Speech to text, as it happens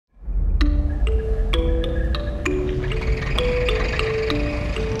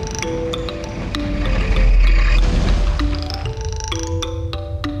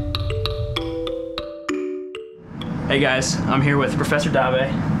Hey guys, I'm here with Professor Dave.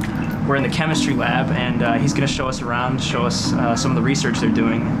 We're in the chemistry lab and he's going to show us around, show us some of the research they're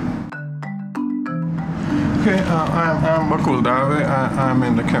doing. Okay, I'm Bakul Dave.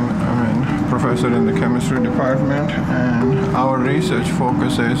 I'm professor in the chemistry department, and our research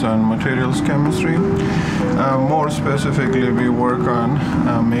focuses on materials chemistry. More specifically, we work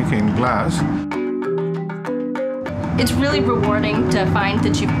on making glass. It's really rewarding to find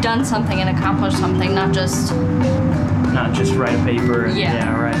that you've done something and accomplished something, not just write a paper.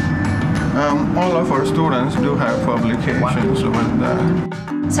 Yeah, right. All of our students do have publications with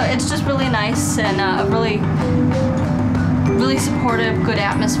that. So it's just really nice and a really supportive, good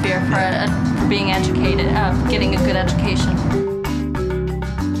atmosphere for being educated, getting a good education.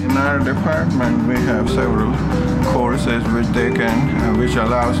 In our department, we have several courses which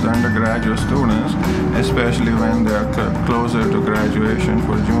allows the undergraduate students, especially when they are closer to graduation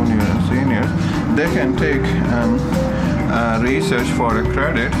for juniors and seniors, they can take research for a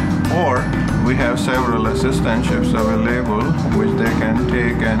credit, or we have several assistantships available which they can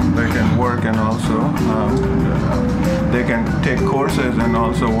take and they can work, and also they can take courses and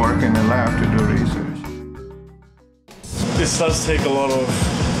also work in a lab to do research. This does take a lot of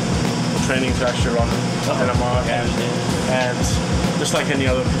training to actually run NMR, and just like any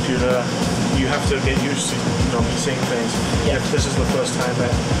other computer, you have to get used to seeing things. Yeah. If this is the first time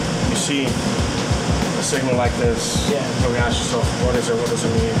that you see a signal like this, you ask yourself, what is it? What does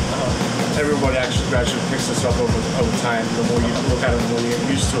it mean? Everybody actually gradually picks this up over time. The more you look at it, the more you get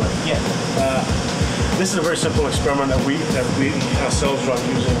used to it. Yeah. This is a very simple experiment that we ourselves run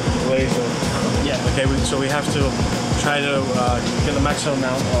using laser. Yeah. Okay. So we have to try to get the maximum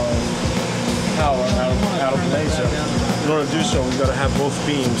amount of power out of the laser. In order to do so, we've got to have both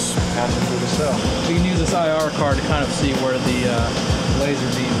beams passing through the cell. You can use this IR card to kind of see where the laser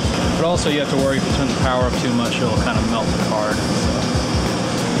beam is. But also you have to worry if you turn the power up too much, it'll kind of melt the card.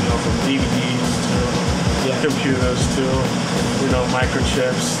 From DVDs to computers to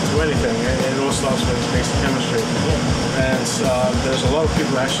microchips to anything. It all starts with basic chemistry. And there's a lot of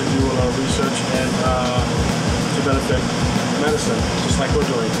people who actually do a lot of research and to benefit medicine, just like we're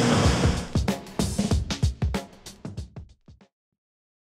doing.